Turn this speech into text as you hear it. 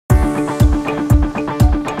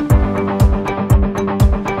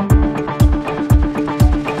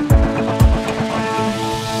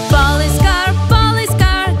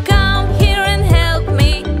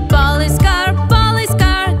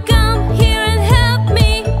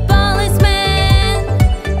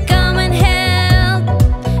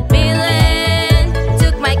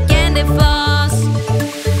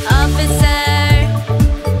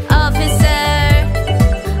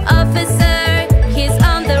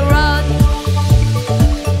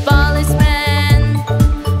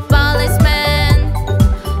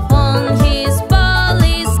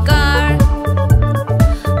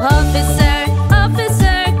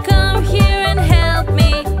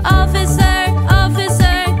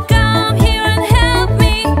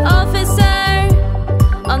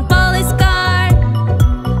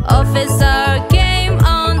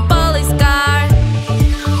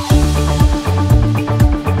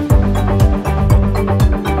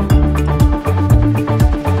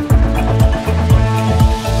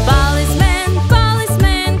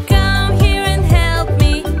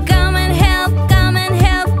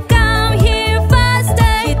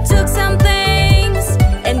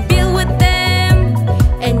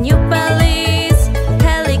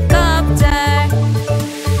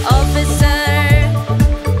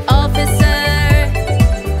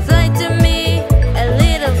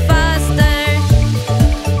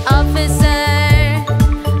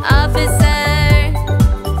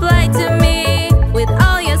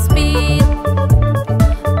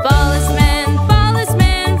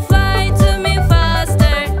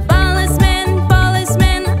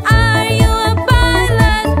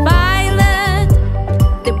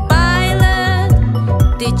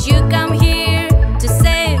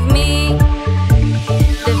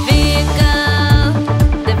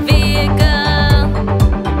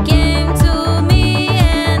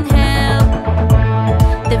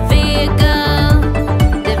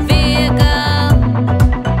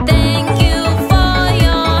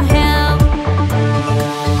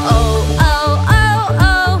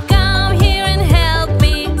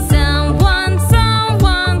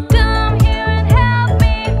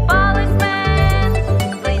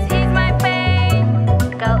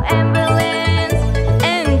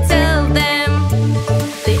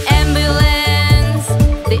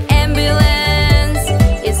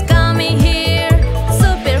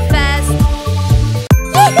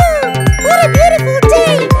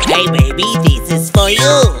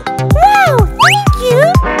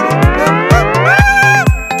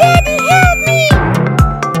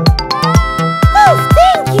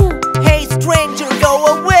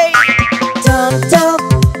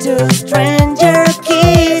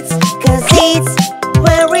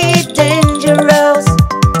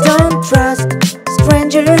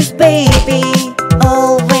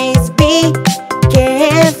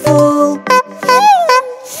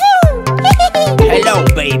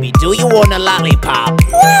Do you want a lollipop?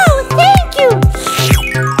 Wow, thank you!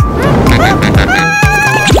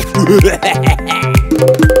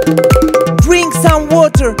 Drink some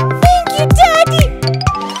water. Thank you, Daddy!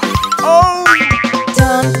 Oh!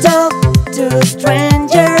 Don't talk to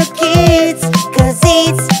stranger kids, 'cause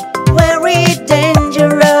it's very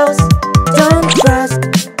dangerous. Don't trust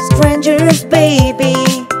strangers, baby.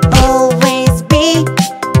 Always be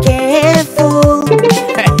careful.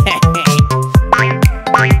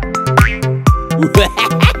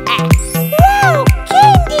 Wow,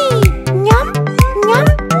 candy! Yum, yum,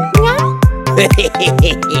 yum.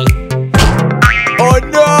 Oh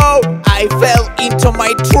no! I fell into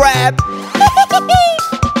my trap.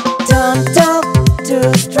 Don't talk to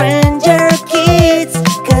stranger kids,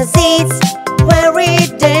 'cause it's very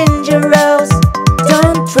dangerous.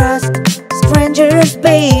 Don't trust strangers,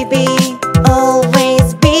 baby.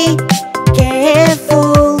 Always be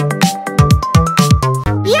careful.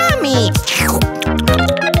 Yummy!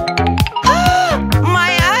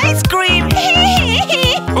 My ice cream!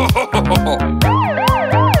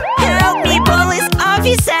 Help me, police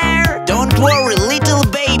officer! Don't worry, little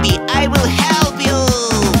baby. I will help you.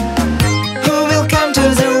 Who will come to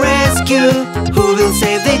the rescue? Who will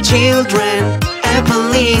save the children? A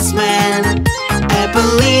policeman. A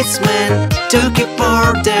policeman to keep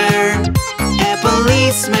order. A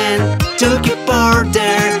policeman to keep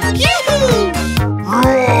order. Yoo-hoo!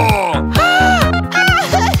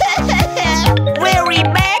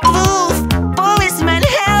 We're back, Wolf! Policeman,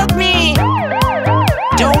 help me!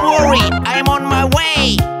 Don't worry, I'm on my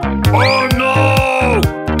way. Oh no!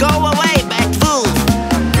 Go away, bad wolf.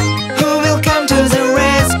 Who will come to the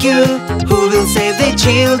rescue? Who will save the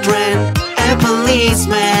children? A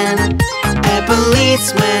policeman. A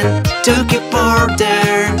policeman to keep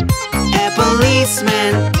order. A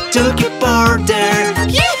policeman to keep order.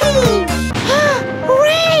 Yoo-hoo!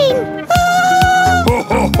 Rain! Ho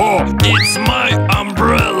ho ho! It's my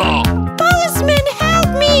umbrella! Policeman, help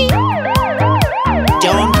me!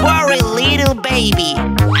 Don't worry, little baby.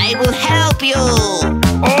 I will help you.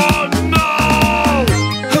 Oh no!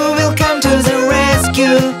 Who will come to the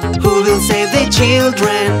rescue? Who will save the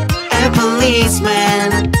children? A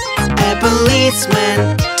policeman. A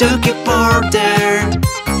policeman to keep order.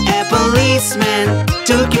 A policeman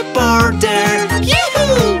to keep order.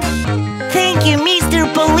 Yoo-hoo! Thank you, Mr.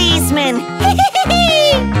 Policeman.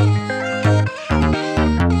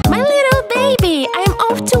 My little baby, I'm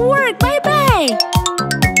off to work. Bye-bye.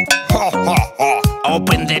 Ho ho ho!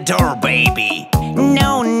 Open the door, baby.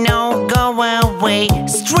 No, no, go away,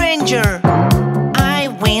 stranger. I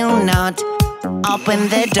will not open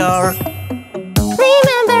the door.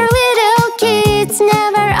 Remember, little kids,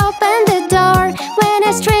 never open the door when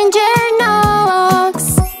a stranger knocks.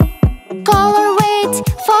 Call or wait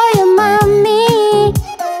for your mommy.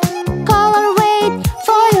 Call or wait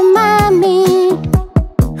for your mommy.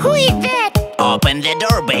 Who is that? Open the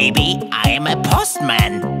door, baby. I am a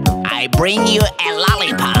postman. I bring you a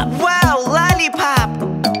lollipop. Wow, lollipop!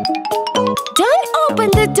 Don't open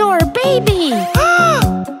the door, baby!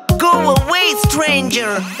 Go away,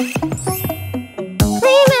 stranger.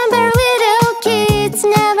 Remember, little kids,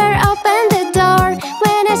 never open the door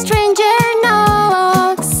when a stranger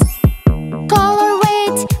knocks. Call or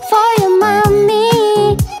wait for your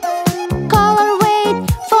mommy. Call or wait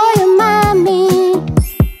for your mommy.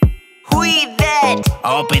 Who is that?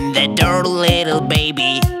 Open the door, little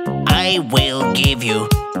baby. I will give you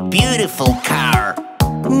beautiful car.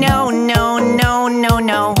 No, no, no, no,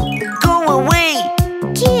 no. Go away.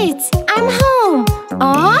 Kids, I'm home.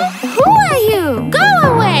 Oh, who are you? Go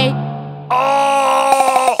away.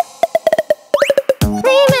 Oh!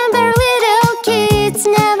 Remember, little kids,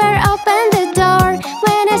 never open the door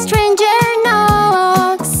when a stranger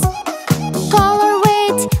knocks. Call or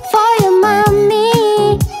wait for your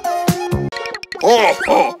mommy. Oh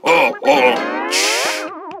oh oh oh!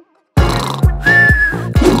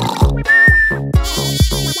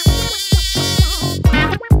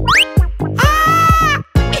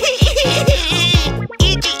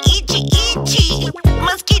 Itchy, itchy, itchy.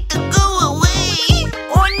 Mosquito, go away.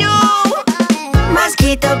 Oh no.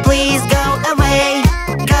 Mosquito, please go away.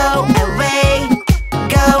 Go away.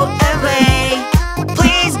 Go away.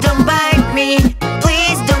 Please don't bite me.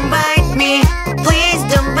 Please don't bite me. Please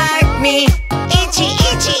don't bite me. Itchy,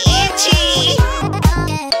 itchy, itchy.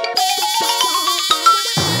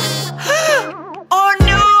 Oh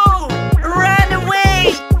no. Run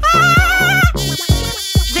away.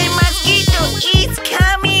 The mosquito is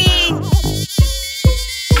coming.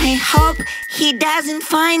 I hope he doesn't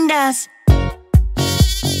find us.